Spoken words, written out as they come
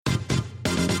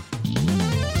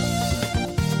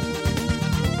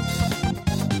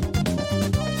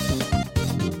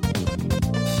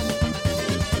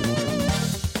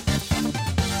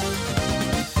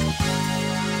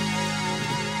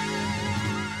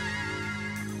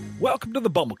Welcome to the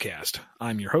BumbleKast.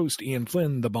 I'm your host, Ian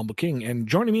Flynn, the Bumble King, and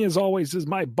joining me as always is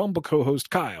my Bumble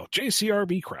co-host, Kyle,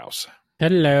 JCRB Krause.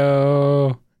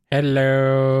 Hello.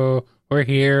 We're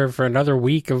here for another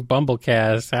week of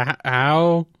BumbleKast.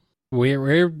 How?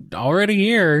 We're already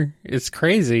here. It's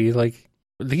crazy. Like,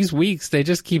 these weeks, they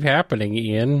just keep happening,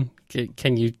 Ian.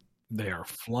 Can you... They are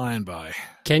flying by.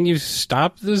 Can you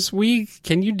stop this week?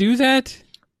 Can you do that?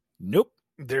 Nope.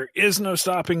 There is no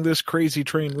stopping this crazy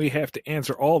train. We have to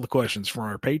answer all the questions from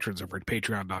our patrons over at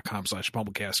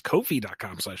patreon.com/BumbleKast,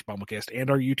 Ko-fi.com/BumbleKast,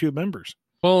 and our YouTube members.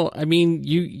 Well, I mean,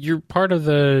 you're part of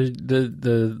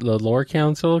the lore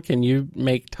council. Can you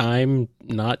make time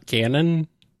not canon?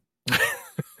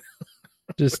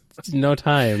 Just no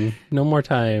time. No more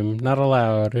time. Not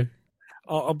allowed.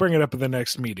 I'll bring it up at the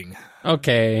next meeting.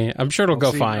 Okay. I'm sure it'll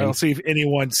go fine. I'll see if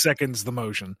anyone seconds the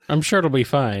motion. I'm sure it'll be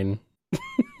fine.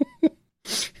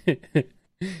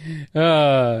 It's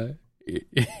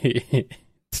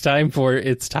time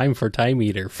for Time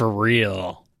Eater for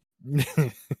real.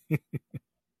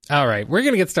 All right, we're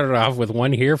gonna get started off with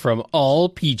one here from All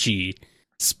Peachy.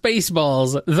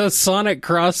 Spaceballs, the Sonic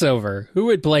crossover. Who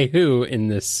would play who in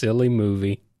this silly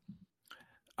movie?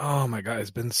 Oh my god, it's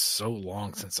been so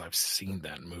long since I've seen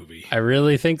that movie. I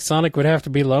really think Sonic would have to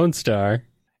be Lone Star.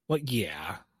 Well,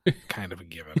 yeah, kind of a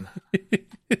given.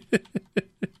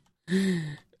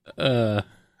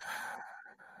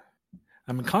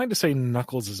 I'm inclined to say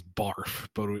Knuckles is Barf,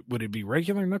 but would it be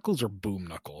regular Knuckles or Boom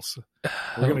Knuckles?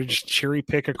 We're going to just cherry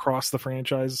pick across the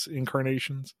franchise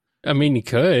incarnations. I mean, you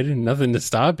could. Nothing to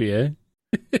stop you.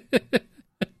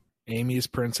 Amy's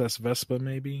Princess Vespa,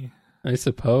 maybe? I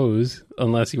suppose.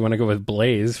 Unless you want to go with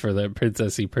Blaze for the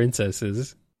princessy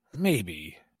princesses.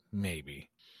 Maybe.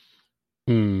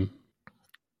 Who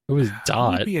is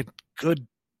Dot? Would be a good...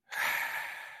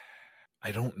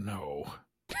 I don't know.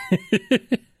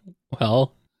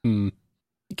 Well, you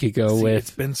could go with...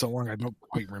 It's been so long, I don't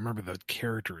quite remember the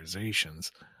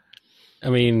characterizations.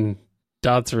 I mean,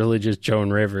 Dot's really just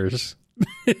Joan Rivers.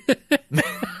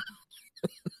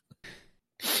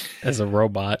 As a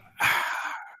robot.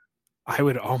 I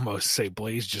would almost say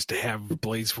Blaze just to have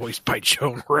Blaze voiced by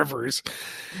Joan Rivers.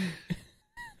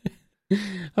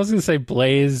 I was going to say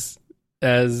Blaze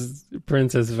as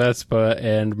Princess Vespa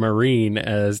and Marine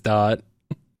as Dot.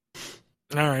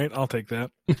 All right, I'll take that.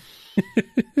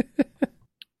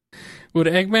 Would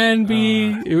Eggman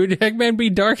be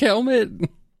Dark Helmet?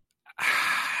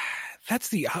 That's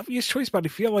the obvious choice, but I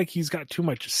feel like he's got too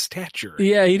much stature.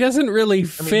 Yeah, he doesn't really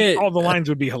fit. All the lines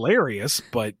would be hilarious,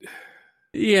 but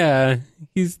yeah,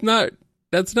 he's not.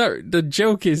 That's not the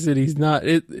joke. Is that he's not?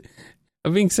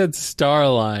 I'm being said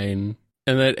Starline,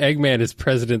 and that Eggman is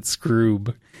President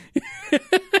Scroob.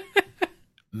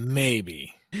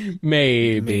 Maybe.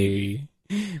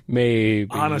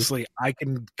 Honestly, I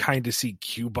can kind of see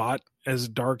Cubot as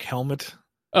Dark Helmet.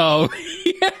 Oh,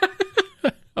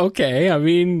 yeah. Okay. I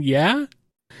mean, yeah.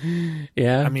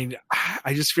 I mean,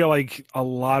 I just feel like a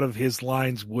lot of his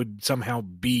lines would somehow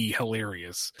be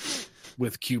hilarious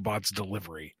with Cubot's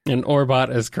delivery. And Orbot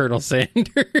as Colonel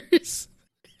Sanders.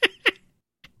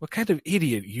 What kind of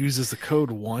idiot uses the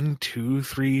code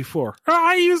 1234?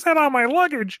 I use that on my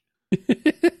luggage.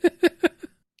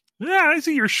 Yeah, I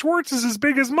see your Schwartz is as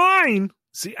big as mine.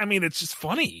 See, I mean, it's just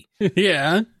funny.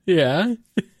 Yeah. Even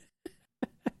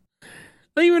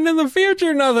in the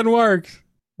future, nothing works.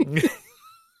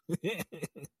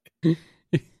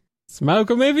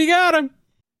 Smoke him if you got him.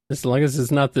 As long as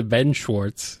it's not the Ben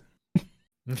Schwartz.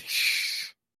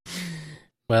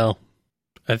 Well,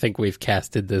 I think we've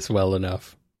casted this well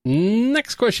enough.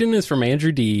 Next question is from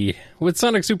Andrew D. With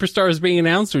Sonic Superstars being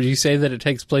announced, would you say that it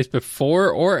takes place before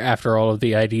or after all of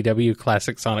the IDW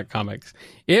classic Sonic comics?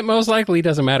 It most likely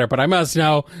doesn't matter, but I must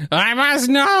know. I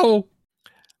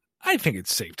think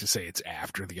it's safe to say it's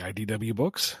after the IDW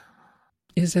books.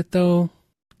 Is it, though?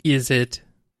 Is it?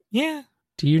 Yeah.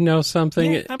 Do you know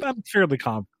something? Yeah, I'm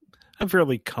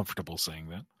fairly comfortable saying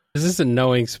that. Is this a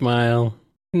knowing smile?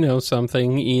 You know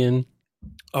something, Ian?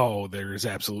 Oh, there's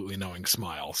absolutely knowing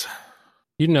smiles.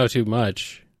 You know too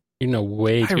much. You know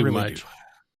way too much.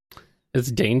 Do.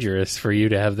 It's dangerous for you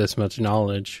to have this much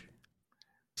knowledge.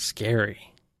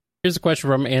 Scary. Here's a question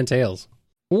from Ann Tales.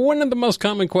 One of the most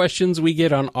common questions we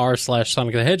get on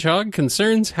r/Sonic the Hedgehog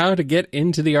concerns how to get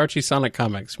into the Archie Sonic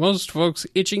comics. Most folks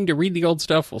itching to read the old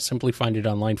stuff will simply find it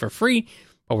online for free,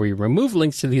 but we remove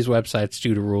links to these websites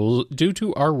due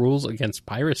to our rules against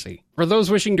piracy. For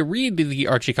those wishing to read the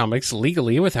Archie comics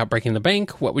legally without breaking the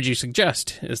bank, what would you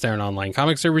suggest? Is there an online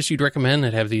comic service you'd recommend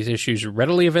that have these issues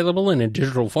readily available in a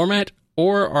digital format?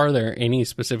 Or are there any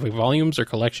specific volumes or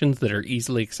collections that are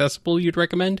easily accessible you'd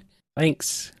recommend?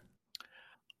 Thanks.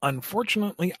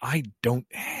 Unfortunately, I don't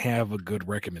have a good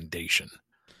recommendation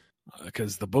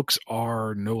because the books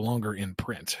are no longer in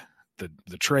print.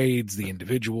 The trades, the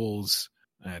individuals,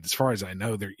 as far as I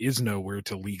know, there is nowhere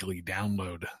to legally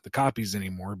download the copies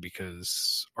anymore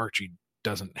because Archie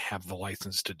doesn't have the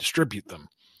license to distribute them.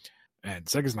 And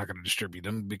Sega's not going to distribute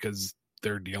them because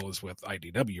their deal is with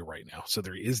IDW right now. So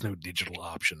there is no digital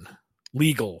option,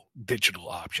 legal digital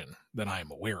option that I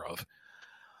am aware of.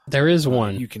 There is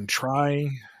one. You can try.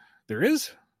 There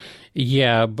is?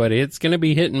 Yeah, but it's going to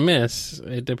be hit and miss.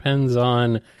 It depends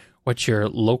on what your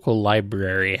local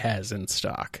library has in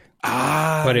stock.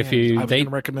 But if I was going to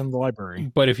recommend the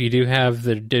library. But if you do have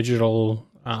the digital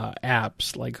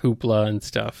apps like Hoopla and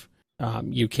stuff,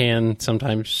 you can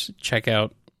sometimes check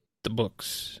out the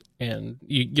books, and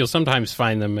you'll sometimes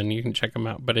find them and you can check them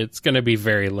out, but it's going to be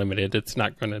very limited. It's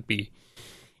not going to be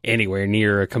anywhere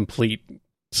near a complete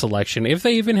selection, if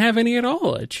they even have any at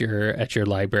all at your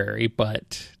library.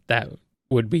 But that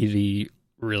would be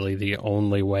the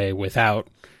only way, without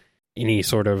any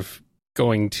sort of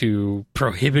going to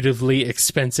prohibitively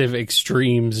expensive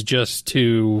extremes just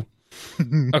to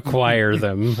acquire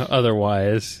them.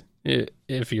 Otherwise,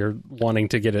 if you're wanting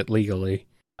to get it legally.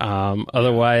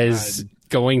 Otherwise,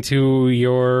 going to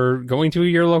your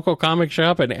local comic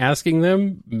shop and asking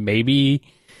them, maybe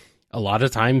a lot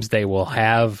of times they will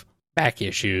have back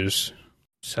issues.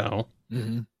 So,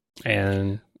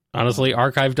 and honestly,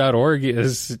 archive.org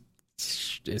is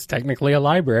technically a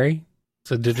library.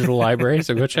 It's a digital library,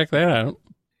 so go check that out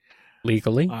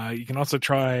legally. You can also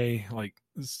try like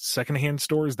secondhand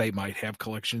stores. They might have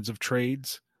collections of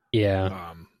trades.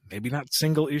 Yeah. Maybe not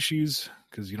single issues,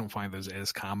 because you don't find those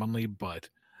as commonly, but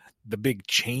the big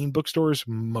chain bookstores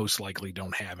most likely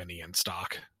don't have any in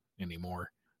stock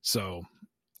anymore. So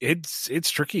it's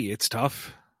tricky. It's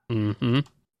tough. Mm-hmm.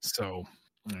 So,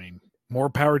 I mean, more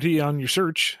power to you on your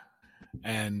search.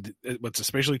 And what's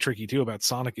especially tricky, too, about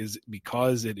Sonic is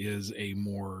because it is a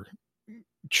more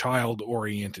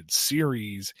child-oriented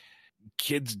series,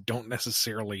 kids don't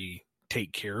necessarily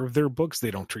take care of their books.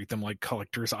 They don't treat them like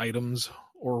collector's items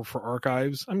or for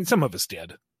archives. I mean, some of us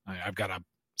did. I've got a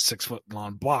 6-foot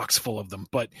long box full of them,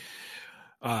 but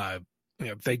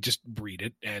they just read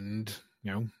it and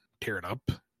tear it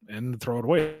up and throw it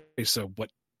away. So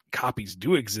what copies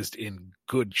do exist in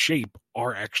good shape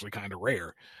are actually kind of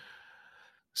rare.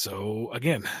 So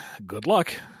again, good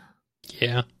luck.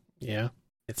 Yeah,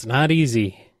 it's not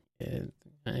easy,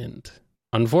 and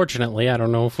unfortunately, I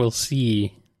don't know if we'll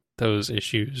see those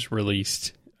issues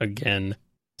released again.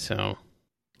 So.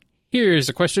 Here's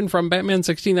a question from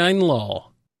Batman69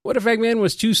 Lol. What if Eggman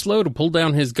was too slow to pull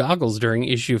down his goggles during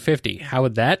issue 50? How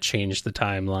would that change the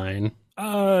timeline?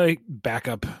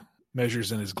 Backup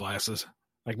measures in his glasses.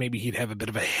 Like maybe he'd have a bit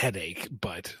of a headache,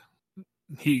 but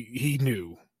he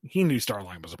knew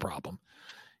Starline was a problem.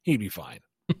 He'd be fine.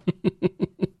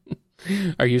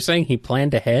 Are you saying he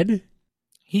planned ahead?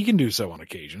 He can do so on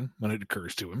occasion when it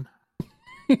occurs to him.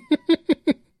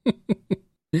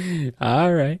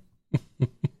 All right.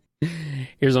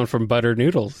 Here's one from Butter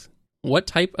Noodles. What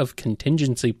type of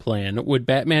contingency plan would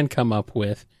Batman come up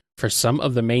with for some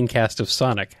of the main cast of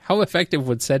Sonic? How effective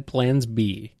would said plans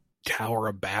be? Tower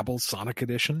of Babel Sonic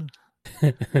Edition?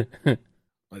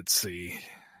 Let's see.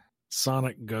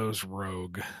 Sonic goes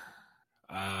rogue.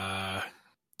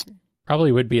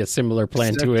 Probably would be a similar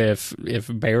plan to if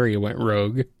Barry went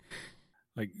rogue.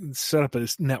 Like set up a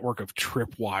network of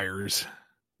tripwires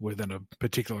within a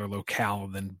particular locale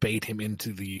and then bait him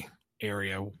into the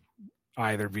area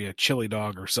either via chili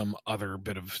dog or some other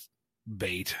bit of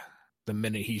bait. The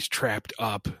minute he's trapped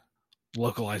up,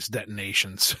 localized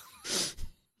detonations.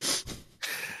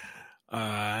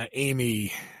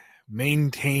 Amy,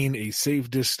 maintain a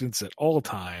safe distance at all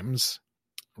times.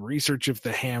 Research if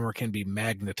the hammer can be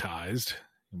magnetized,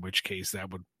 in which case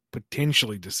that would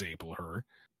potentially disable her.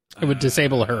 It would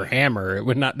disable her hammer. It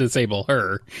would not disable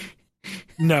her.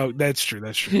 No, that's true.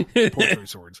 Poor three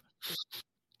swords.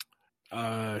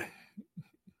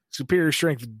 Superior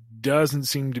strength doesn't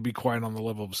seem to be quite on the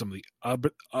level of some of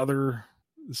the other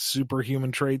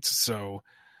superhuman traits, so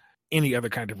any other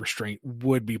kind of restraint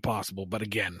would be possible, but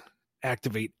again,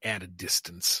 activate at a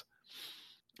distance.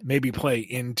 Maybe play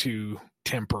into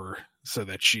temper so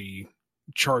that she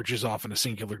charges off in a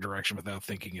singular direction without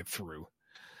thinking it through.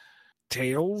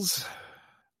 Tails,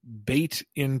 bait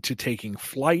into taking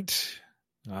flight,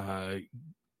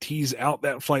 tease out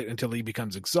that flight until he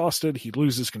becomes exhausted. He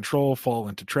loses control, fall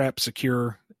into trap,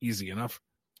 secure, easy enough.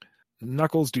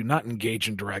 Knuckles, do not engage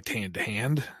in direct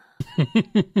hand-to-hand.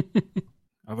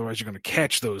 Otherwise, you're going to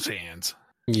catch those hands.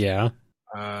 Yeah.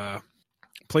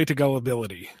 Play to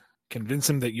gullibility. Convince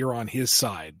him that you're on his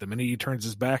side. The minute he turns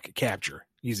his back, capture.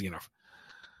 Easy enough.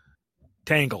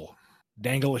 Tangle.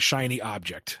 Dangle a shiny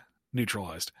object.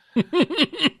 Neutralized.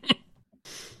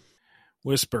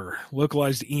 Whisper.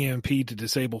 Localized EMP to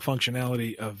disable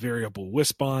functionality of variable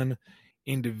Wispon.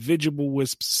 Individual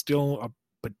Wisps still a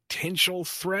potential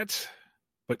threat,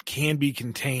 but can be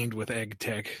contained with Egg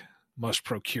Tech. Must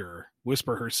procure.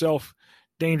 Whisper herself.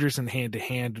 Dangerous in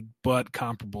hand-to-hand, but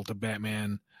comparable to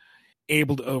Batman.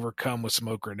 Able to overcome with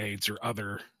smoke grenades or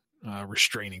other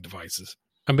restraining devices.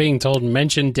 I'm being told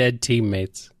mention dead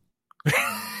teammates.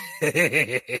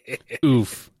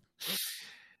 Oof.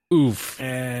 Oof.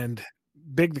 And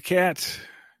Big the Cat,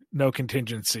 no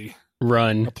contingency.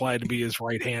 Run. Apply to be his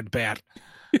right-hand bat.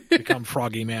 Become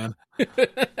Froggy Man.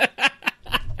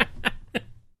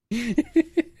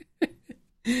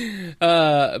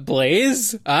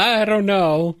 Blaze? I don't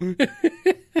know.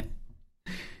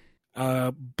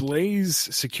 Blaze,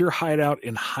 secure hideout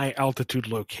in high altitude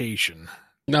location.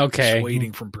 Okay.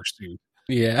 Dissuading from pursuit.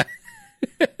 Yeah.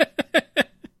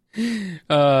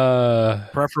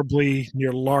 Preferably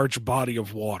near large body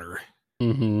of water.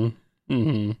 Mm-hmm.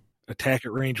 Mm-hmm. Attack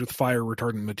at range with fire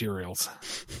retardant materials.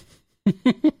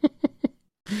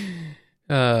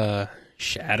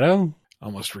 Shadow?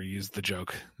 Almost reused the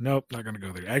joke. Nope, not going to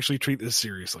go there. Actually treat this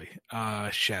seriously.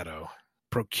 Shadow.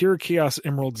 Procure Chaos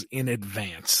Emeralds in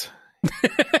advance.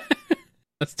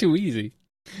 That's too easy.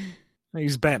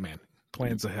 He's Batman.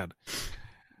 Plans ahead.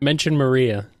 Mention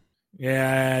Maria.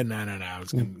 Yeah, no.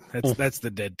 That's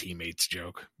the dead teammates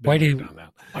joke. Why'd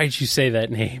you say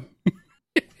that name?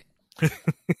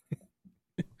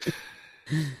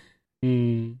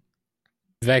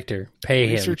 Vector, pay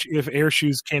him. Research if air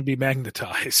shoes can be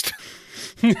magnetized.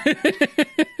 That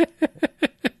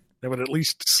would at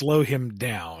least slow him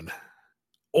down.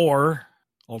 Or,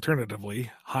 alternatively,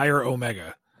 hire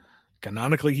Omega.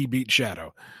 Canonically, he beat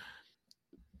Shadow.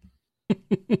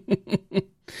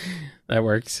 That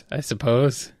works, I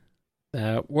suppose.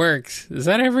 That works. Is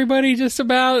that everybody just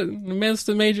about? Most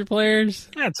of the major players?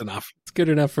 That's enough. It's good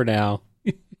enough for now.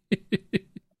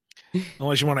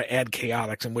 Unless you want to add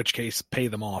chaotics, in which case, pay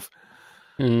them off.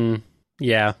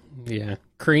 Yeah.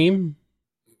 Cream?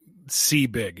 C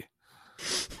big.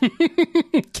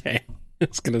 Okay. I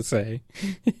was going to say.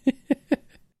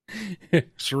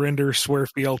 Surrender, swear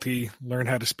fealty, learn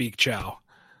how to speak Chow.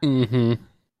 Mm-hmm.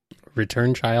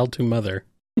 Return child to mother.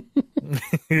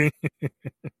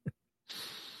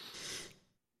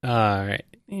 All right.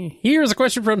 Here's a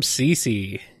question from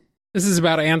Cece. This is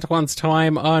about Antoine's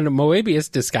time on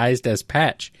Moebius disguised as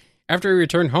Patch. After he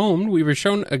returned home, we were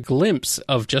shown a glimpse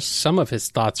of just some of his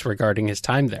thoughts regarding his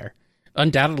time there.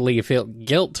 Undoubtedly, he felt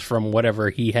guilt from whatever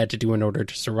he had to do in order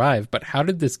to survive, but how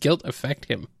did this guilt affect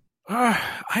him?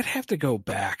 I'd have to go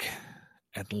back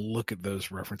and look at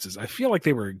those references. I feel like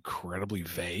they were incredibly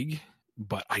vague,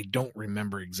 but I don't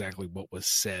remember exactly what was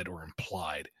said or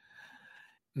implied.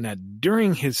 Now,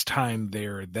 during his time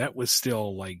there, that was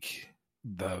still like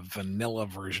the vanilla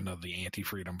version of the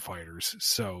anti-freedom fighters.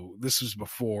 So this was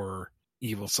before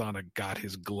Evil Sonic got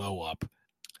his glow up.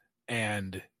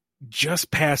 And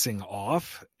just passing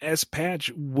off as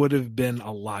Patch would have been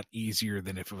a lot easier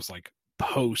than if it was like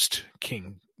post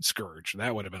King Scourge.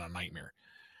 That would have been a nightmare.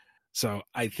 So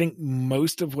I think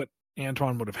most of what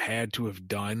Antoine would have had to have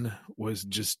done was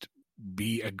just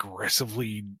be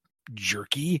aggressively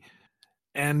jerky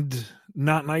and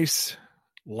not nice,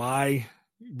 lie,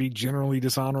 be generally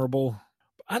dishonorable.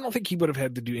 I don't think he would have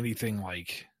had to do anything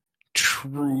like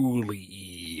truly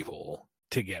evil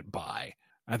to get by.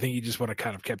 I think he just would have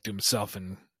kind of kept to himself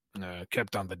and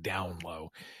kept on the down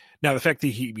low. Now, the fact that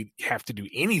he would have to do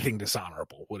anything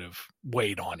dishonorable would have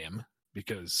weighed on him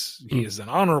because he is an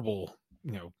honorable,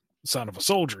 son of a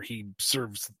soldier. He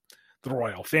serves the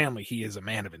royal family. He is a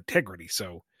man of integrity.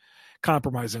 So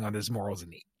compromising on his morals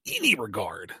in any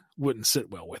regard wouldn't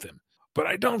sit well with him. But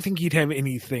I don't think he'd have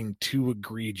anything too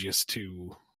egregious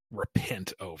to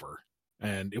repent over.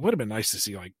 And it would have been nice to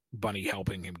see like Bunny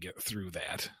helping him get through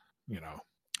that.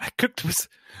 I cooked with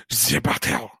the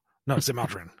Bartel. No, the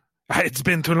Maldron. It's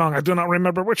been too long. I do not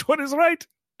remember which one is right.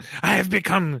 I have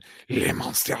become Le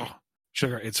Monster.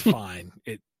 Sugar, it's fine.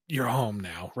 You're home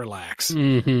now. Relax.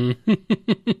 Mm-hmm.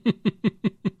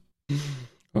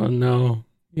 Oh, no.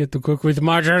 You have to cook with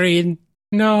margarine.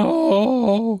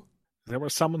 No. There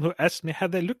was someone who asked me how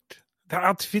they looked. Their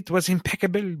outfit was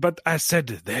impeccable, but I said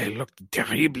they looked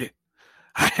terrible.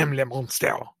 I am Le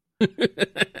Monster.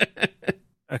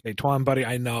 Okay, Twan, buddy,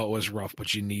 I know it was rough,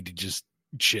 but you need to just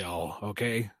chill,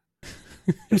 okay?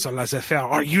 It's a laissez-faire.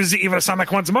 Or use the Evil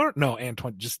Sonic once more? No,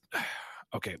 Antoine, just...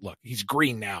 Okay, look, he's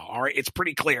green now, all right? It's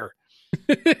pretty clear.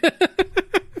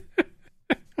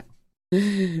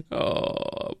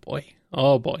 Oh boy.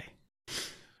 Oh boy.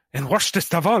 And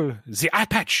worstest of all, the eye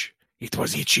patch. It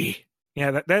was itchy.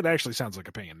 Yeah, that actually sounds like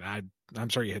a pain. I'm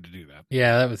sorry you had to do that.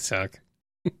 Yeah, that would suck.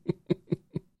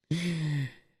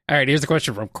 All right, here's a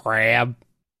question from Crab.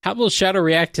 How will Shadow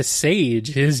react to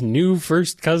Sage, his new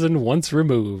first cousin once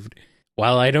removed?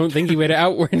 While I don't think he would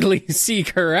outwardly seek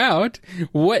her out,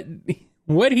 what'd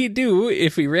he do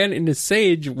if he ran into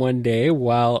Sage one day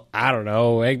while, I don't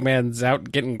know, Eggman's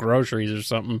out getting groceries or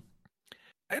something?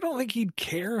 I don't think he'd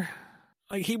care.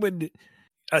 Like, he would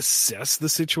assess the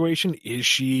situation. Is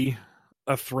she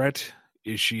a threat?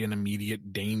 Is she an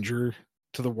immediate danger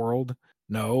to the world?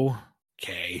 No.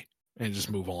 Okay. And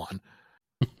just move on.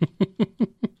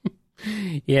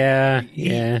 Yeah.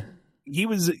 He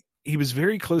was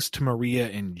very close to Maria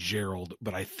and Gerald,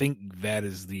 but I think that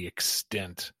is the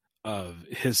extent of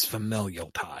his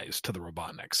familial ties to the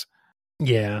Robotniks.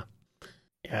 Yeah.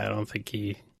 I don't think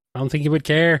he would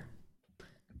care.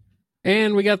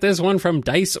 And we got this one from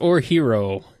Dice or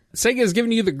Hero. Sega has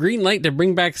given you the green light to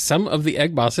bring back some of the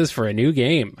Egg Bosses for a new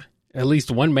game. At least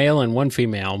one male and one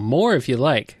female. More if you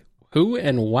like. Who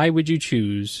and why would you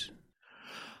choose?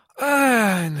 No.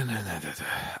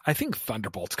 I think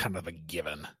Thunderbolt's kind of a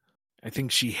given. I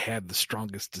think she had the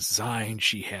strongest design.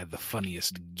 She had the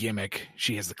funniest gimmick.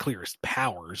 She has the clearest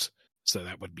powers. So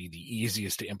that would be the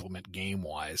easiest to implement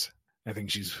game-wise. I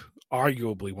think she's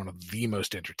arguably one of the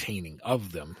most entertaining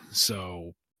of them.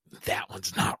 So that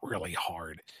one's not really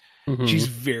hard. Mm-hmm. She's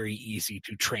very easy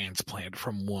to transplant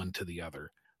from one to the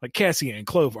other. Like Cassie and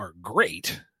Clove are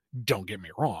great, don't get me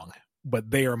wrong,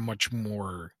 but they are much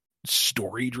more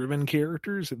story-driven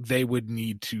characters. They would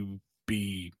need to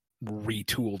be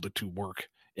retooled to work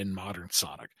in modern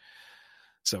Sonic.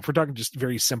 So if we're talking just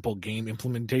very simple game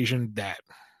implementation, that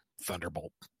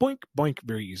Thunderbolt, boink, boink,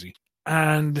 very easy.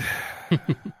 And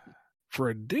for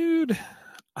a dude,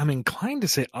 I'm inclined to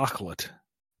say Akhlet.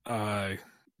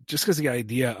 Just because the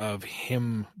idea of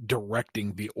him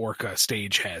directing the Orca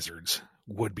stage hazards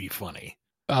would be funny.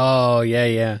 Oh,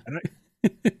 yeah. And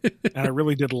I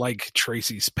really did like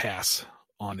Tracy's pass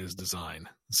on his design.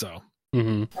 So,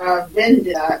 Vin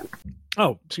did that.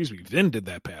 Oh, excuse me. Vin did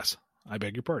that pass. I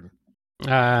beg your pardon.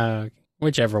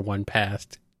 Whichever one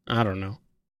passed. I don't know.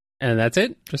 And that's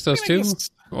it? Just those two?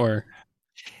 Or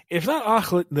if not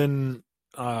Akhlet, then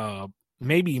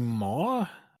maybe Maw.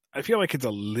 I feel like it's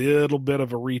a little bit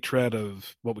of a retread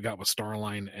of what we got with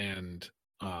Starline and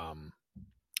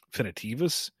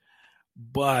Finitivus,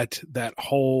 but that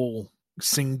whole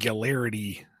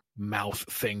singularity mouth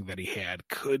thing that he had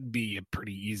could be a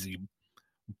pretty easy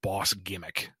boss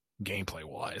gimmick gameplay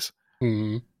wise.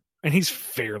 Mm-hmm. And he's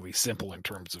fairly simple in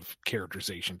terms of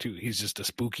characterization too. He's just a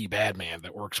spooky bad man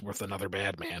that works with another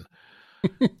bad man.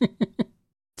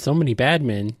 So many bad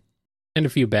men and a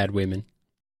few bad women.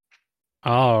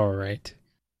 All right.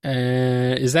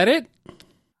 Is that it?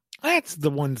 That's the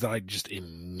ones that I just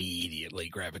immediately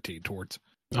gravitate towards.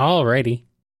 All righty.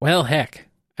 Well, heck,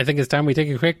 I think it's time we take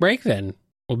a quick break then.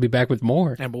 We'll be back with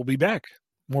more. And we'll be back.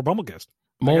 More BumbleKast.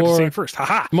 More. I got to say it first.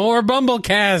 Ha-ha. More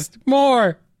BumbleKast.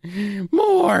 More. And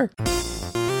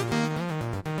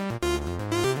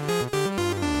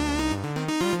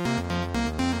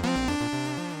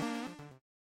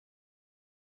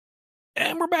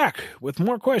we're back with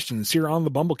more questions here on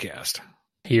the BumbleKast.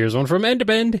 Here's one from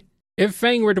Endabend. If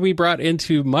Fang were to be brought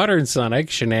into modern Sonic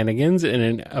shenanigans in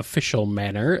an official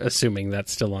manner, assuming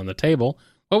that's still on the table,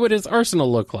 what would his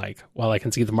arsenal look like? While I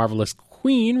can see the Marvelous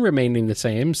Queen remaining the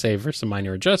same, save for some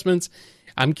minor adjustments,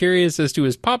 I'm curious as to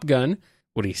his pop gun.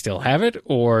 Would he still have it,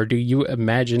 or do you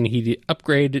imagine he'd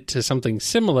upgrade to something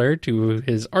similar to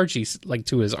his Archie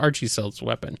Cells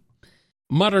weapon?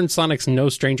 Modern Sonic's no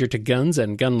stranger to guns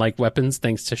and gun-like weapons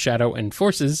thanks to Shadow and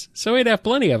Forces, so he'd have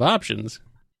plenty of options.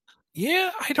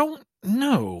 Yeah, I don't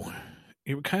know.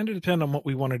 It would kind of depend on what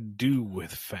we want to do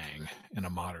with Fang in a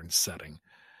modern setting.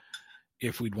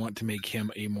 If we'd want to make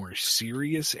him a more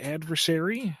serious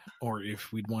adversary, or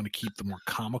if we'd want to keep the more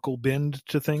comical bend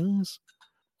to things.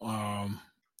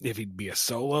 If he'd be a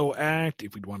solo act,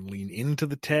 if we'd want to lean into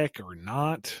the tech or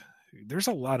not. There's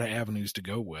a lot of avenues to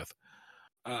go with.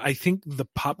 I think the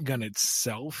pop gun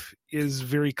itself is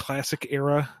very classic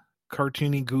era,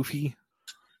 cartoony, goofy.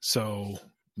 So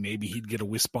maybe he'd get a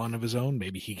Wisp on of his own.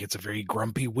 Maybe he gets a very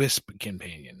grumpy Wisp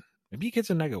companion. Maybe he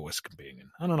gets a Nega Wisp companion.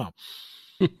 I don't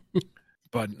know.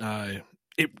 But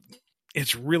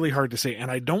it's really hard to say.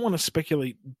 And I don't want to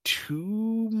speculate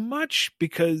too much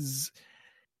because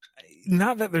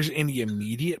not that there's any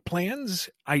immediate plans.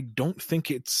 I don't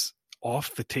think it's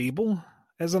off the table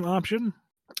as an option.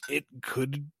 It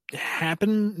could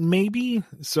happen, maybe.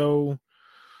 So,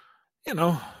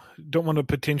 don't want to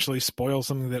potentially spoil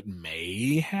something that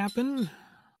may happen.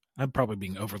 I'm probably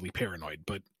being overly paranoid,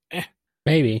 but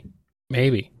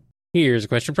Maybe. Here's a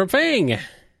question from Fang.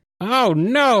 Oh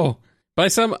no! By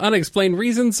some unexplained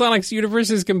reason, Sonic's universe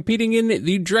is competing in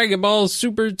the Dragon Ball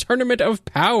Super Tournament of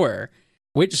Power.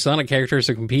 Which Sonic characters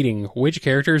are competing? Which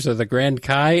characters are the Grand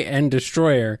Kai and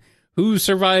Destroyer? Who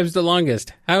survives the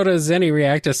longest? How does Zenny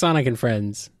react to Sonic and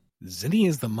Friends? Zenny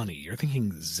is the money. You're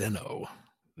thinking Zeno,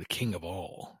 the king of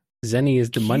all. Zenny is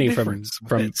the Key money difference with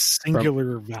that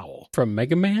singular vowel. From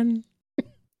Mega Man?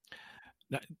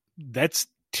 That's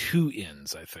 2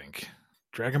 N's, I think.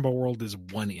 Dragon Ball World is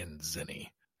 1 N Zenny,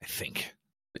 I think.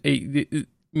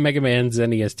 Mega Man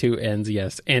Zenny has 2 N's,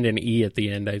 yes, and an E at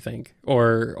the end, I think.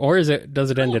 Or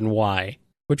does it end in Y?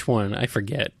 Which one? I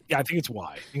forget. Yeah, I think it's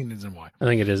Y. I think it is in Y. I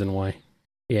think it is in Y.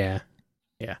 Yeah.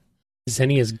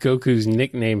 Zenny is Goku's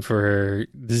nickname for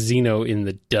Xeno in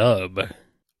the dub.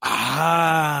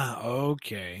 Ah,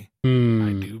 okay.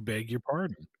 I do beg your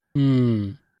pardon.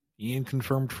 Ian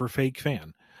confirmed for fake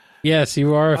fan. Yes,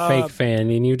 you are a fake fan,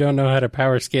 and you don't know how to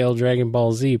power scale Dragon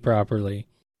Ball Z properly.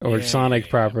 Or Sonic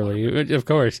properly, of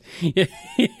course.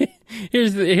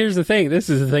 Here's the thing. This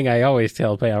is the thing I always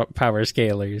tell power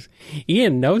scalers.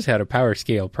 Ian knows how to power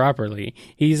scale properly.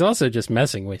 He's also just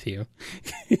messing with you.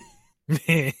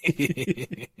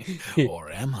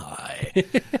 Or am I?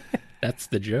 That's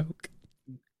the joke.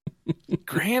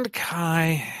 Grand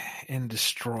Kai and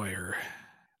Destroyer.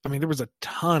 I mean, there was a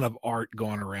ton of art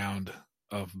going around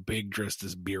of Big dressed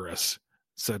as Beerus.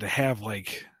 So to have,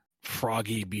 like,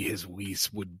 Froggy be his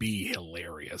Whis would be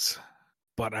hilarious.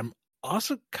 But I'm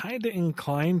also kind of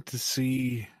inclined to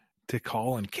see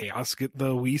Tikal and Chaos get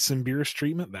the Whis and Beerus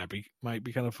treatment. Might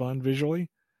be kind of fun visually.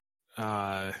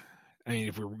 I mean,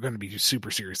 if we were going to be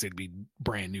super serious, they'd be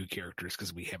brand new characters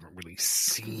because we haven't really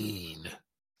seen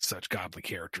such godly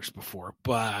characters before.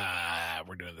 But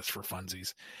we're doing this for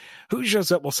funsies. Who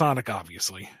shows up? Well, Sonic,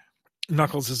 obviously.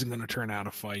 Knuckles isn't going to turn out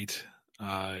a fight.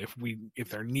 If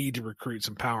there need to recruit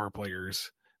some power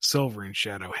players, Silver and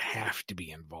Shadow have to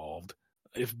be involved.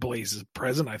 If Blaze is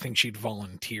present, I think she'd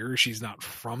volunteer. She's not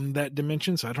from that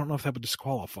dimension, so I don't know if that would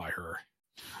disqualify her.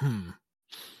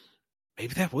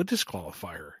 Maybe that would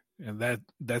disqualify her. And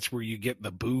that's where you get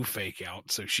the Boo fake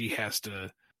out, so she has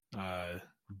to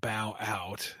bow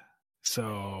out.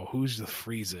 So who's the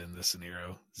Frieza in this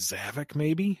scenario? Zavik,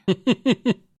 maybe?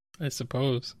 I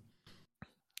suppose.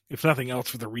 If nothing else,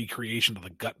 for the recreation of the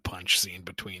gut punch scene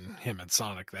between him and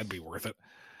Sonic, that'd be worth it.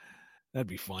 That'd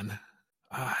be fun.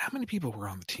 How many people were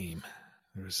on the team?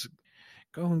 There was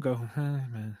go and go.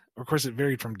 Of course, it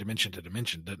varied from dimension to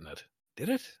dimension, didn't it? Did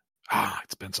it?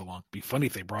 It's been so long. It'd be funny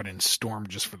if they brought in Storm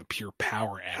just for the pure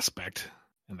power aspect,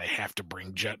 and they have to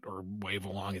bring Jet or Wave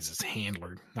along as his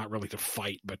handler, not really to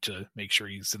fight, but to make sure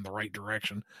he's in the right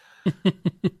direction.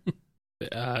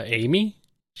 Amy?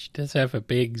 She does have a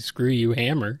big screw you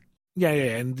hammer. Yeah,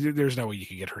 and there's no way you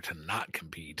could get her to not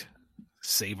compete.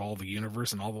 Save all the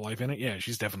universe and all the life in it. Yeah,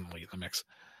 she's definitely in the mix.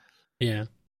 Yeah.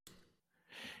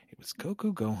 It was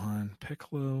Goku, Gohan,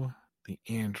 Piccolo, the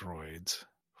androids,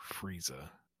 Frieza,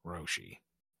 Roshi.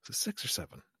 Was it 6 or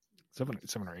 7?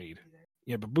 7 or 8.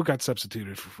 Yeah, but Boo got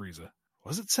substituted for Frieza.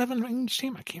 Was it 7 in each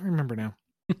team? I can't remember now.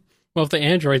 Well, if the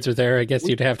androids are there, I guess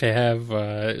you'd have to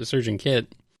have Surgeon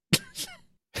Kit.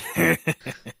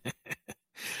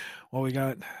 Well, we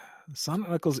got Sonic,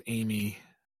 Knuckles, Amy,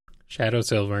 Shadow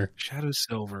Silver,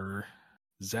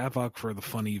 Zavok for the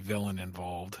funny villain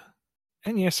involved,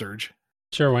 and yeah, Surge.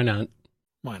 Sure, why not?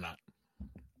 Why not?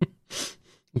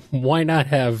 Why not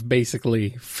have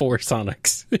basically 4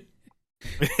 Sonics?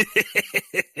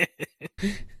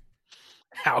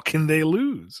 How can they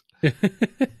lose?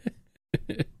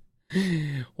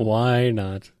 Why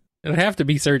not? It'd have to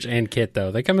be Surge and Kit,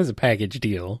 though. They come as a package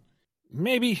deal.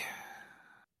 Maybe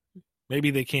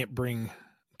they can't bring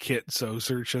Kit, so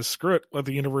Surge says, screw it, let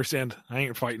the universe end. I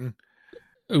ain't fighting.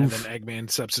 Oof. And then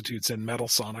Eggman substitutes in Metal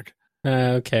Sonic.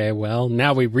 Okay, well,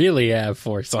 now we really have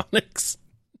 4 Sonics.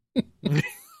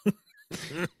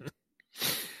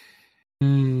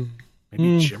 Maybe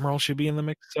Jimral should be in the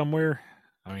mix somewhere.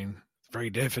 I mean, very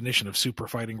definition of super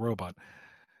fighting robot.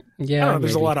 Yeah,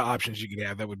 there's a lot of options you could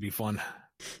have. That would be fun.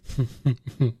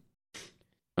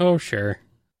 Oh, sure.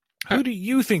 Who do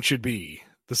you think should be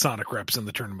the Sonic reps in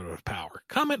the Tournament of Power?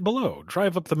 Comment below.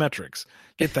 Drive up the metrics.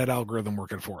 Get that algorithm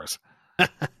working for us.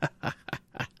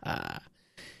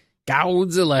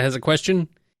 Godzilla has a question.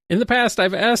 In the past,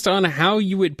 I've asked on how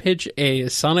you would pitch a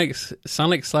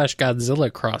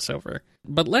Sonic/Godzilla crossover.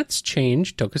 But let's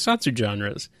change tokusatsu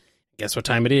genres. Guess what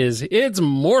time it is? It's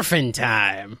morphin'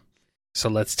 time! So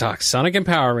let's talk Sonic and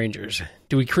Power Rangers.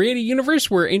 Do we create a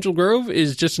universe where Angel Grove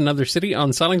is just another city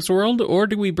on Sonic's world, or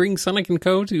do we bring Sonic and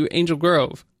Co. to Angel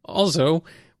Grove? Also,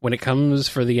 when it comes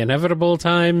for the inevitable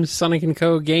time Sonic and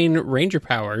Co. gain Ranger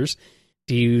powers,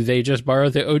 do they just borrow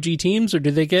the OG teams, or do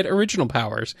they get original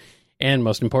powers? And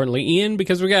most importantly, Ian,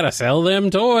 because we gotta sell them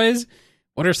toys,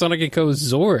 what are Sonic and Co.'s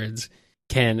Zords?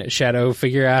 Can Shadow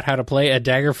figure out how to play a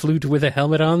dagger flute with a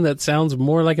helmet on that sounds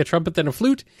more like a trumpet than a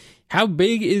flute? How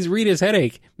big is Rita's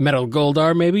headache? Metal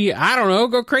Goldar, maybe? I don't know.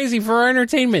 Go crazy for our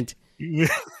entertainment.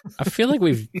 I feel like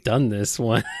we've done this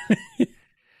one.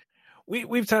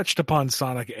 We've touched upon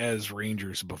Sonic as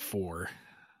Rangers before.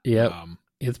 Yep.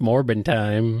 It's Morbin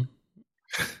time.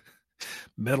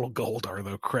 Metal Goldar,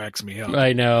 though, cracks me up.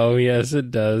 I know. Yes, it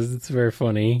does. It's very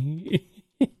funny.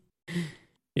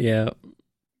 Yeah.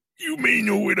 You may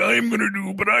know what I'm going to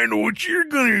do, but I know what you're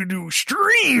going to do.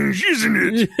 Strange, isn't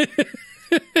it?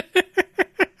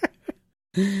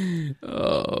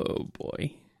 Oh,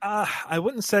 boy. I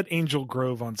wouldn't set Angel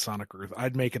Grove on Sonic Earth.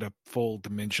 I'd make it a full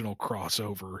dimensional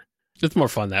crossover. It's more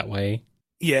fun that way.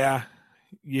 Yeah.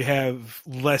 You have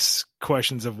less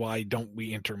questions of why don't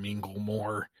we intermingle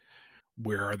more?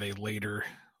 Where are they later?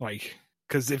 Like,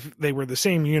 because if they were the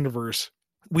same universe,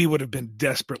 we would have been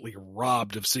desperately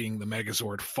robbed of seeing the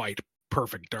Megazord fight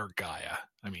Perfect Dark Gaia.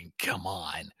 I mean, come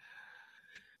on.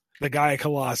 The Gaia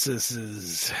Colossus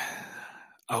is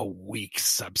a weak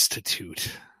substitute.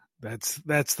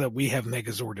 That's the we have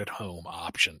Megazord at home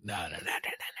option. No.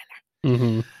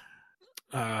 Mm-hmm.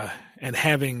 And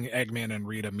having Eggman and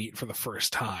Rita meet for the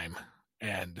first time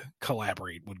and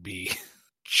collaborate would be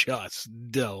just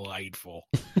delightful.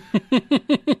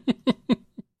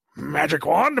 Magic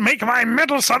wand to make my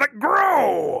Metal Sonic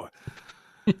grow!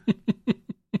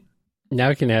 Now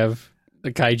we can have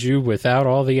the kaiju without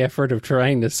all the effort of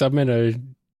trying to summon a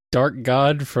dark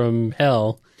god from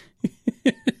hell.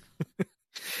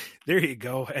 There you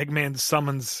go. Eggman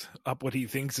summons up what he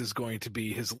thinks is going to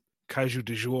be his kaiju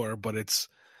du jour, but it's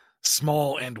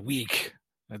small and weak.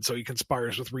 And so he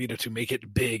conspires with Rita to make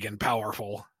it big and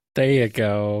powerful. There you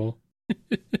go.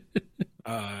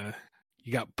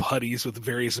 You got putties with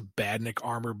various Badnik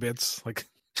armor bits. Like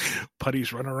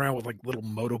putties running around with like little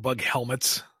Motobug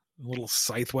helmets, little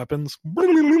scythe weapons.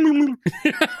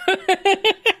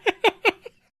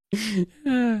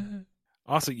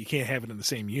 Also, you can't have it in the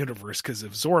same universe because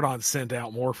if Zordon sent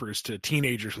out morphers to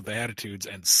teenagers with attitudes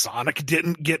and Sonic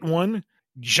didn't get one,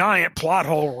 giant plot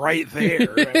hole right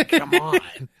there. I mean, come on.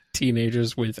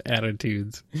 Teenagers with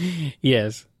attitudes.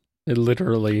 Yes,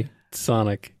 literally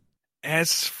Sonic.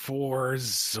 As for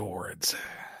Zords,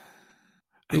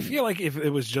 I feel like if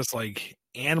it was just like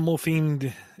animal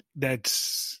themed,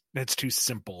 that's too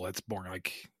simple. That's boring.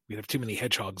 Like we'd have too many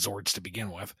hedgehog Zords to begin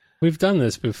with. We've done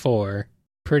this before.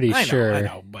 Pretty sure. I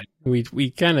know, but we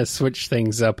kind of switch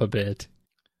things up a bit.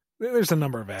 There's a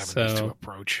number of avenues to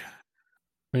approach.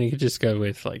 I mean, you could just go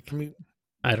with like,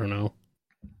 I don't know,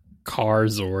 car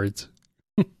Zords.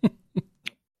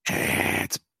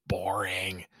 It's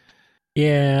boring.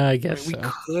 Yeah, I guess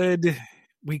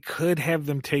we could have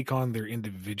them take on their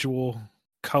individual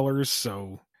colors.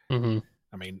 So, I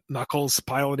mean, Knuckles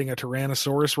piloting a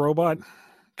Tyrannosaurus robot.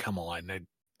 Come on,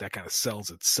 that kind of sells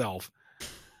itself.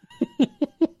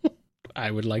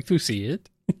 I would like to see it.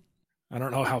 I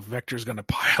don't know how Vector's going to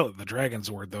pilot the Dragon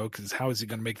Zord, though, because how is he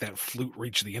going to make that flute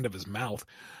reach the end of his mouth?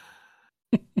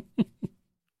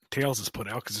 Tails is put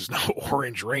out because there's no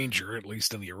Orange Ranger, at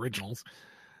least in the originals.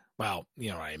 Well,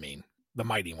 you know what I mean. The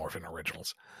Mighty Morphin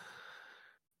originals.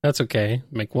 That's okay.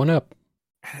 Make one up.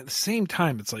 At the same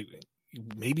time, it's like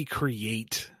maybe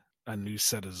create a new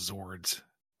set of Zords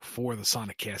for the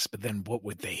Sonic cast, but then what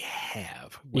would they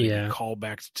have? Would it be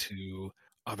callbacks to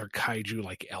other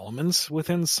kaiju-like elements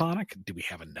within Sonic? Do we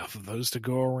have enough of those to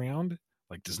go around?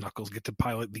 Like, does Knuckles get to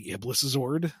pilot the Iblis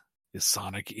Zord? Is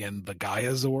Sonic in the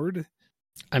Gaia Zord?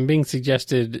 I'm being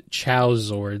suggested Chow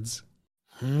Zords.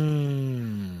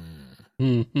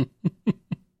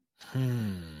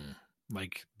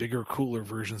 Like bigger, cooler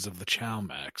versions of the Chow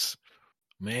Max.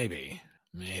 Maybe.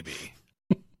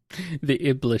 The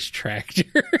Iblis Tractor.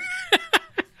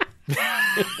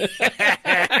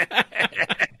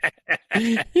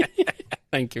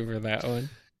 Thank you for that one.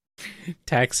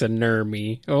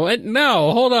 Taxidermy. Oh,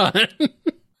 no, hold on.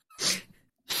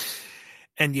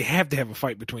 And you have to have a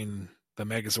fight between the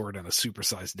Megazord and a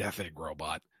supersized Death Egg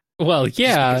robot. Well,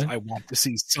 yeah. I want to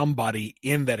see somebody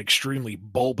in that extremely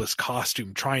bulbous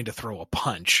costume trying to throw a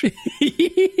punch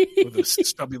with those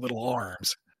stubby little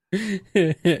arms.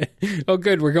 Oh,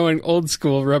 good. We're going old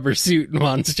school rubber suit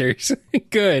monsters.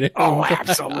 Good. Oh,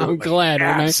 absolutely. I'm glad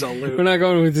we're not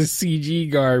going with the CG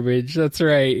garbage. That's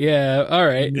right. Yeah. All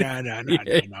right.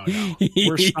 No.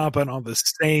 We're stomping on the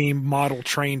same model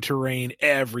train terrain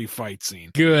every fight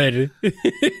scene. Good.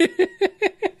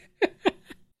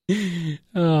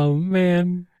 Oh,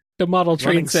 man. The model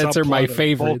train sets are my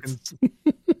favorites.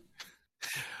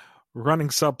 Running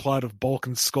subplot of Bulk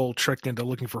and Skull tricked into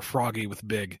looking for Froggy with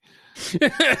Big.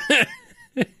 The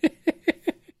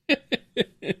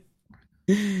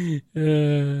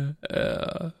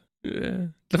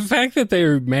fact that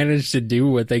they managed to do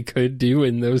what they could do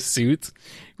in those suits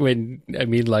when, I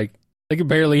mean, like, they could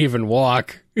barely even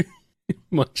walk,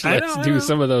 much less do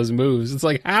some of those moves. It's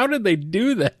like, how did they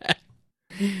do that?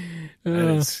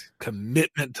 That is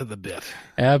commitment to the bit.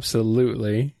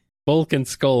 Absolutely. Bulk and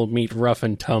Skull meet Rough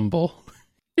and Tumble.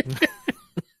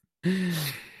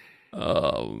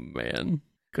 Oh, man.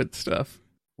 Good stuff.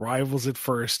 Rivals at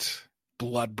first,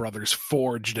 blood brothers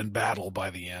forged in battle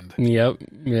by the end. Yep.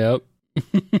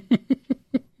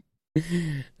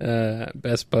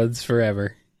 Best buds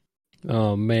forever.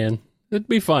 Oh, man. It'd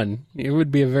be fun. It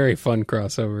would be a very fun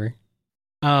crossover.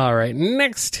 All right,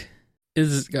 next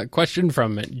is a question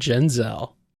from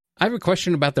Genzel. I have a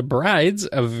question about the brides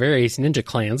of various ninja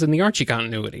clans in the Archie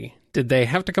continuity. Did they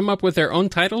have to come up with their own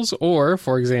titles, or,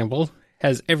 for example,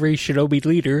 has every shinobi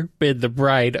leader been the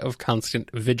bride of Constant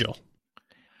Vigil?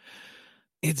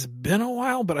 It's been a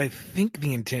while, but I think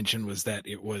the intention was that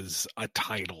it was a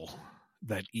title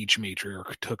that each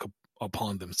matriarch took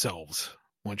upon themselves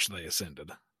once they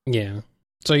ascended. Yeah.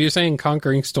 So you're saying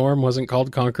Conquering Storm wasn't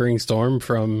called Conquering Storm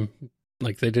from,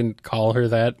 like, they didn't call her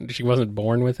that? She wasn't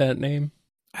born with that name?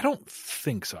 I don't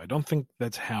think so. I don't think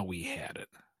that's how we had it.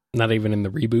 Not even in the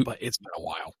reboot? But it's been a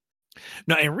while.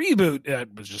 No, in reboot,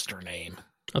 that was just her name.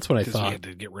 That's what I thought. We had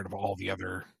to get rid of all the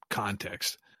other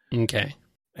context. Okay.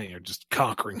 And just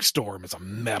Conquering Storm is a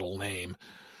metal name.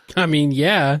 I mean,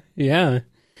 yeah.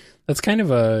 That's kind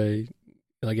of a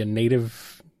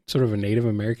native, sort of a Native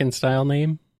American style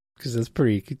name. Because it's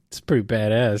pretty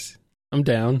badass. I'm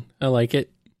down. I like it.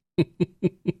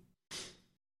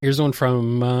 Here's one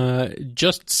from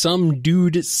Just Some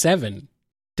Dude 7.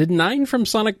 Did 9 from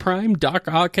Sonic Prime Doc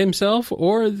Ock himself,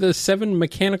 or the 7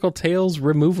 mechanical tails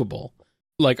removable?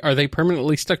 Like, are they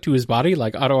permanently stuck to his body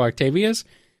like Otto Octavius?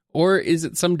 Or is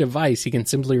it some device he can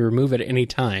simply remove at any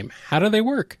time? How do they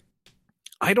work?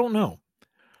 I don't know.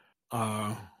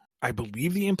 I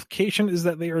believe the implication is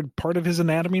that they are part of his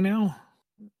anatomy now.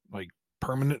 Like,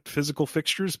 permanent physical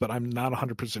fixtures, but I'm not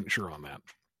 100% sure on that.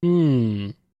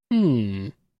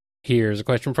 Here's a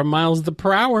question from Miles the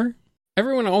Prower.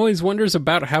 Everyone always wonders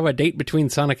about how a date between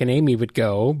Sonic and Amy would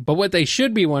go, but what they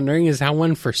should be wondering is how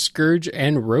one for Scourge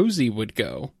and Rosie would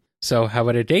go. So how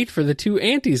would a date for the two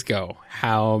aunties go?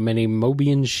 How many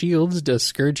Mobian shields does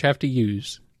Scourge have to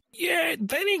use? Yeah,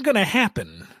 that ain't gonna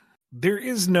happen. There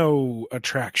is no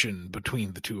attraction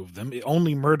between the two of them,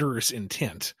 only murderous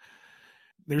intent.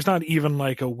 There's not even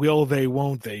like a will they,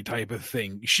 won't they type of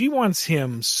thing. She wants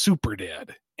him super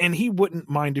dead, and he wouldn't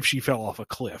mind if she fell off a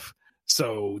cliff.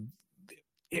 So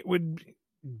it would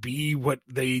be what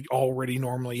they already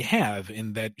normally have,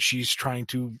 in that she's trying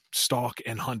to stalk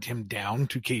and hunt him down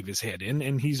to cave his head in,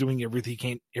 and he's doing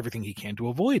everything he can to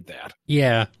avoid that.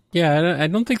 Yeah, I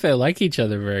don't think they like each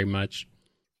other very much.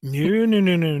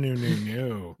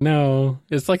 No. No,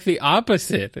 it's like the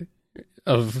opposite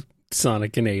of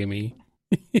Sonic and Amy.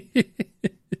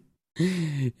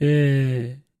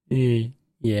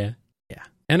 Yeah.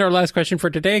 And our last question for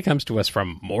today comes to us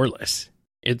from Morless.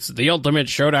 It's the ultimate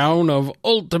showdown of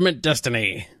Ultimate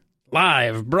Destiny.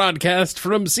 Live broadcast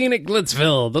from scenic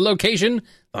Glitzville, the location,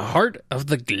 the heart of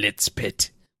the Glitz Pit.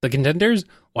 The contenders,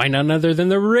 why none other than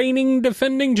the reigning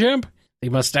defending champ, the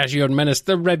mustachioed menace,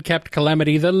 the red-capped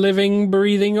calamity, the living,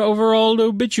 breathing, overalled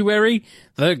obituary,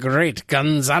 the great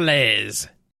Gonzalez.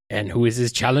 And who is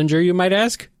his challenger, you might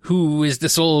ask? Who is the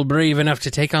soul brave enough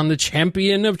to take on the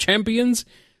champion of champions?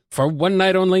 For one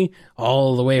night only,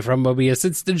 all the way from Mobius,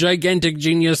 it's the gigantic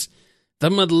genius, the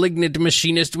malignant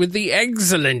machinist with the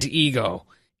excellent ego,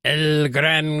 El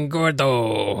Gran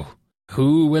Gordo.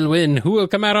 Who will win? Who will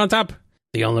come out on top?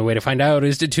 The only way to find out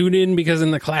is to tune in, because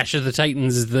in the Clash of the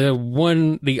Titans,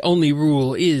 the only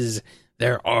rule is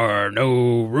there are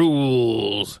no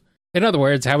rules. In other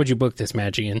words, how would you book this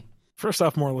match, Ian? First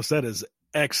off, Morless, that is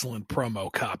excellent promo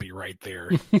copy right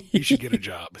there. You should get a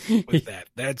job with that.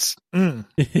 That's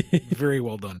very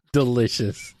well done.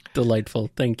 Delicious. Delightful.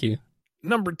 Thank you.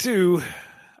 Number 2,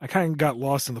 I kind of got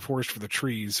lost in the forest for the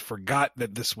trees, forgot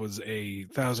that this was a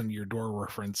 1,000-Year Door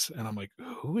reference, and I'm like,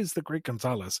 who is the Great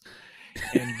Gonzalez?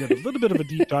 and did a little bit of a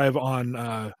deep dive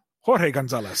on Jorge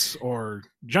Gonzalez, or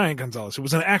Giant Gonzalez, who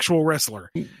was an actual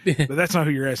wrestler. But that's not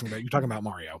who you're asking about. You're talking about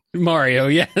Mario. Mario,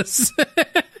 yes.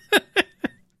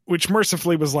 Which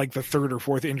mercifully was like the third or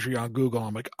fourth entry on Google.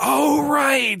 I'm like, oh,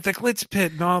 right, the Glitz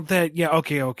Pit and all that. Yeah,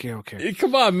 okay.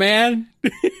 Come on, man.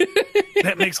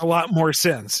 That makes a lot more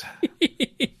sense.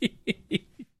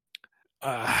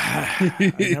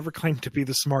 I never claimed to be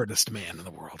the smartest man in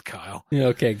the world, Kyle.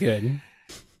 Okay, good.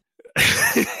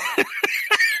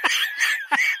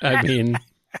 I mean,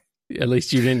 at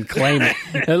least you didn't claim it.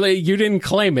 You didn't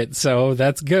claim it, so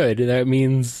that's good. That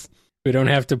means we don't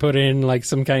have to put in like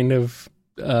some kind of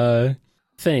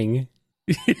thing.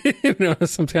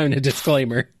 Some kind of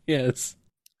disclaimer. Yes.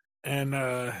 And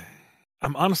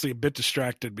I'm honestly a bit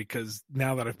distracted because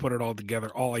now that I've put it all together,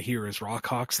 all I hear is Rock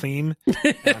Hawk's theme.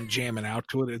 And I'm jamming out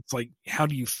to it. It's like, how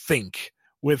do you think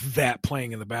with that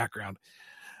playing in the background?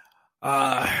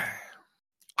 I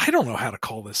don't know how to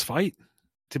call this fight,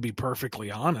 to be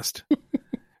perfectly honest.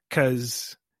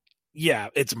 Because, yeah,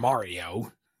 it's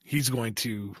Mario. He's going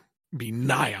to be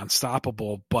nigh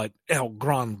unstoppable, but El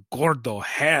Gran Gordo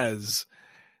has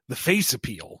the face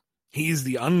appeal. He's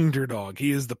the underdog.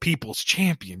 He is the people's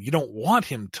champion. You don't want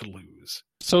him to lose.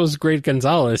 So is Great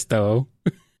Gonzalez, though.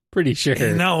 Pretty sure.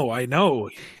 I know.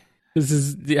 This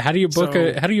is how do you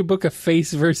book a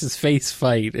face versus face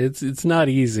fight? It's not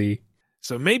easy.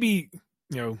 So maybe,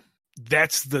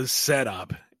 that's the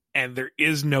setup, and there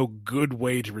is no good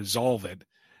way to resolve it.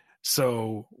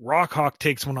 So Rock Hawk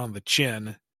takes one on the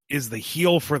chin, is the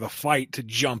heel for the fight to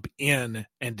jump in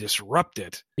and disrupt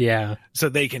it. Yeah. So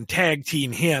they can tag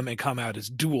team him and come out as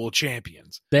dual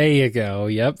champions. There you go.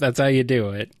 Yep, that's how you do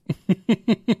it.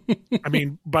 I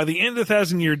mean, by the end of the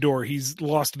 1,000-Year Door, he's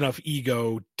lost enough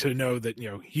ego to know that,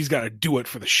 he's got to do it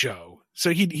for the show.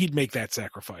 So he'd make that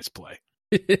sacrifice play.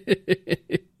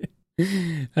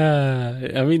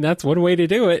 I mean, that's one way to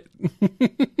do it.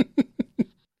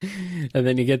 And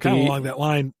then you get kind of along that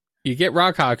line. You get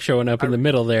Rock Hawk showing up in the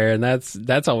middle there, and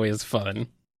that's always fun.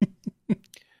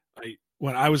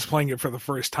 When I was playing it for the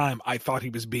first time, I thought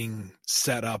he was being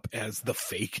set up as the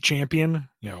fake champion,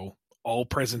 all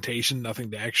presentation, nothing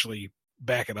to actually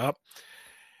back it up.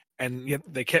 And yet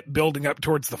they kept building up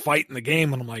towards the fight in the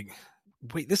game, and I'm like,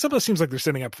 wait, this almost seems like they're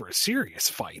setting up for a serious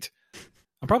fight.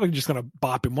 I'm probably just going to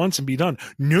bop him once and be done.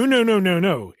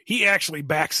 No. He actually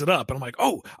backs it up. And I'm like,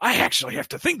 oh, I actually have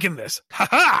to think in this.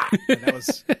 Ha-ha! And that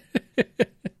was...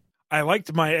 I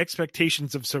liked my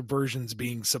expectations of subversions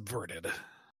being subverted.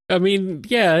 I mean,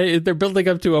 yeah, they're building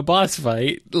up to a boss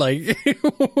fight. Like,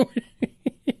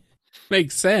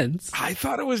 makes sense. I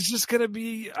thought it was just going to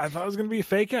be... I thought it was going to be a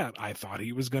fake out. I thought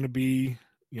he was going to be,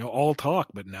 all talk.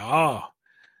 But no.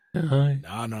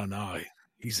 No.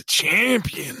 He's a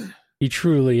champion. He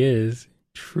truly is.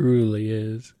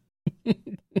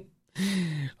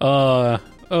 Oh,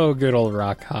 good old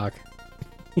Rock Hawk.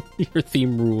 Your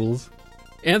theme rules.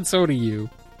 And so do you.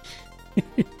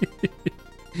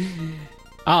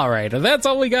 All right, that's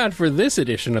all we got for this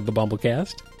edition of the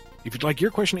BumbleKast. If you'd like your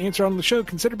question answered on the show,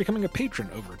 consider becoming a patron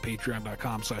over at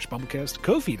patreon.com/BumbleKast,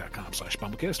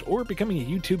 Ko-fi.com/BumbleKast, or becoming a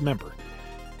YouTube member.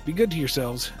 Be good to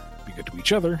yourselves, be good to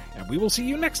each other, and we will see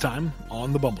you next time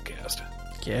on the BumbleKast.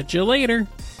 Catch you later.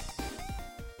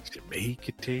 To make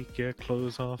you take your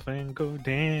clothes off and go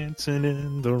dancing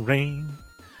in the rain.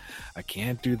 I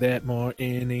can't do that more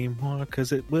anymore,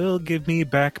 cause it will give me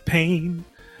back pain.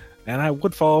 And I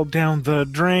would fall down the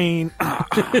drain.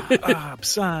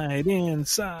 Upside,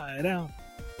 inside out.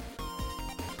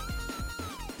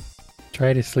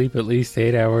 Try to sleep at least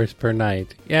 8 hours per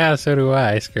night. Yeah, so do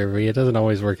I, Scurvy. It doesn't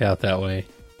always work out that way.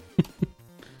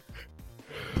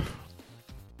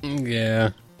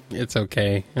 Yeah, it's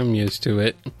okay. I'm used to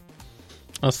it.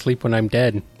 I'll sleep when I'm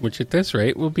dead, which at this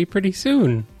rate will be pretty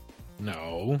soon.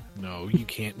 No, you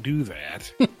can't do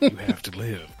that. You have to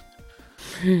live.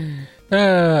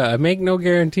 I make no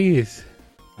guarantees.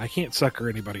 I can't sucker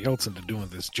anybody else into doing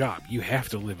this job. You have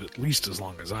to live at least as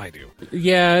long as I do.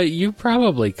 Yeah, you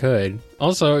probably could.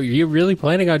 Also, are you really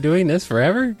planning on doing this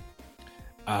forever?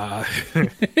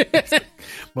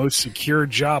 Most secure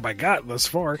job I got thus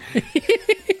far.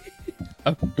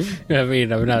 I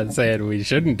mean, I'm not saying we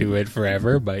shouldn't do it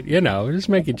forever, but, just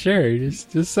making sure.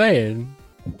 Just saying.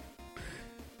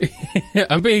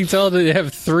 I'm being told to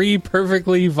have 3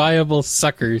 perfectly viable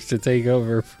suckers to take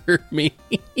over for me.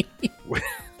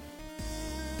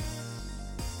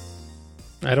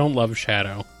 I don't love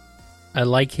Shadow. I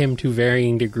like him to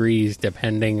varying degrees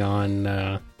depending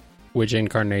on which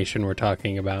incarnation we're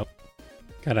talking about.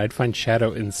 God, I'd find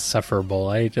Shadow insufferable.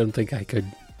 I don't think I could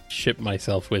ship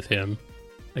myself with him.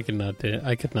 I could not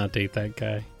date that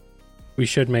guy. We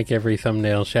should make every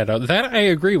thumbnail shadow. That I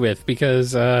agree with,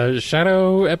 because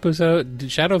shadow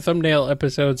thumbnail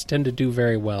episodes tend to do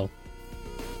very well.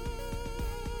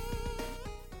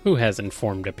 Who has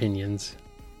informed opinions?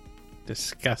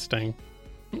 Disgusting.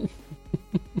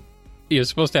 You're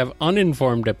supposed to have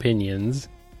uninformed opinions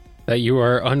that you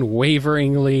are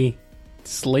unwaveringly,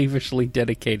 slavishly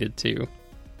dedicated to.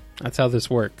 That's how this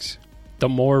works. The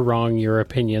more wrong your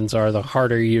opinions are, the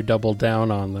harder you double down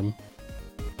on them.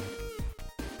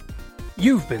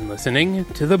 You've been listening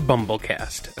to the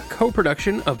BumbleKast, a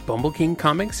co-production of Bumble King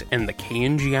Comics and the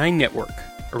KNGI Network.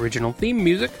 Original theme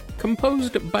music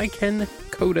composed by Ken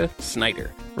Coda Snyder.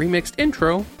 Remixed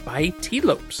intro by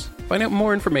T-Lopes. Find out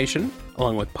more information,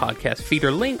 along with podcast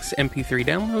feeder links, MP3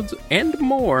 downloads, and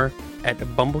more at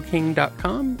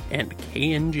bumbleking.com and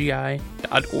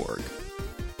kngi.org.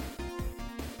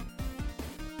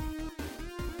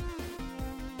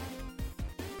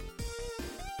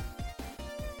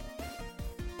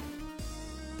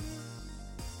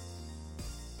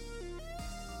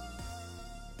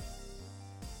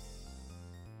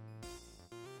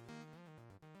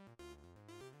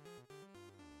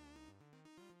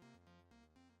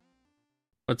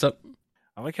 What's up?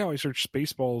 I like how I search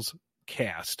Spaceballs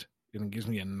cast, and it gives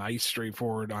me a nice,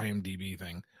 straightforward IMDb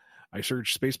thing. I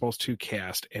search Spaceballs 2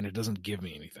 cast, and it doesn't give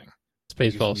me anything. Spaceballs.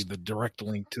 It gives me the direct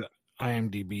link to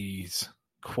IMDb's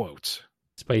quotes.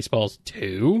 Spaceballs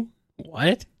 2?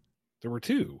 What? There were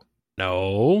 2.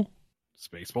 No.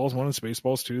 Spaceballs 1 and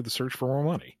Spaceballs 2, The Search for More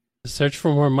Money. The Search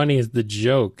for More Money is the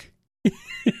joke.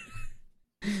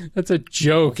 That's a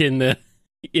joke in the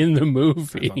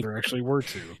movie. I thought there actually were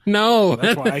 2. No. So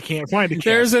that's why I can't find it.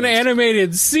 There's an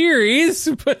animated series,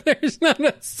 but there's not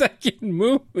a second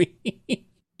movie.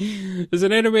 There's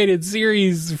an animated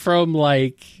series from,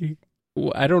 like,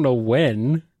 I don't know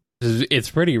when. It's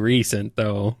pretty recent,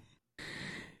 though.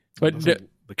 But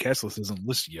the cast list isn't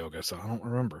list yoga, so I don't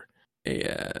remember.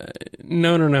 Yeah.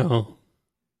 No.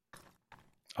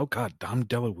 Oh, God, Dom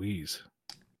DeLuise.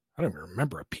 I don't even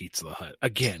remember a Pizza Hut.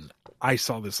 Again, I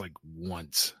saw this like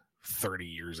once 30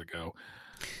 years ago.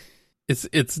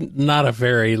 It's not a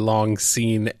very long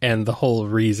scene, and the whole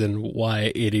reason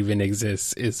why it even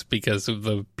exists is because of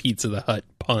the Pizza the Hut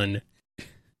pun.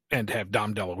 And have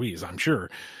Dom DeLuise, I'm sure.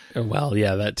 Well,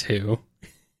 yeah, that too.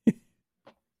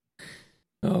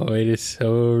 Oh, it is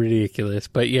so ridiculous.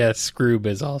 But yeah, Scroob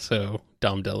is also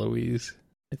Dom DeLuise,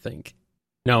 I think.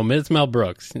 No, it's Mel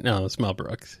Brooks. No, it's Mel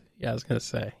Brooks. Yeah, I was going to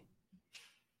say.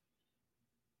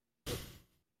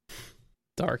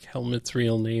 Dark Helmet's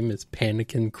real name is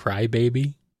Panikin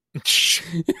Crybaby.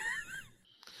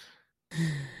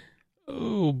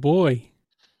 Oh, boy.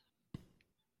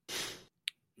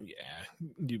 Yeah,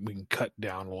 we can cut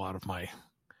down a lot of my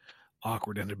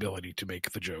awkward inability to make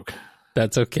the joke.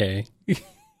 That's okay.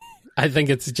 I think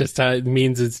it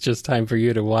means it's just time for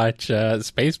you to watch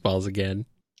Spaceballs again.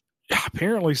 Yeah,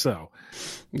 apparently so.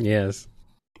 Yes.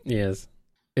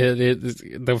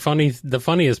 The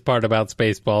funniest part about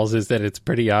Spaceballs is that it's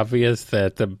pretty obvious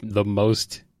that the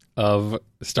most of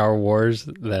Star Wars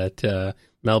that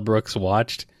Mel Brooks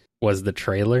watched was the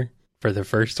trailer for the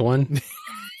first one.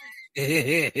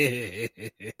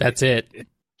 That's it.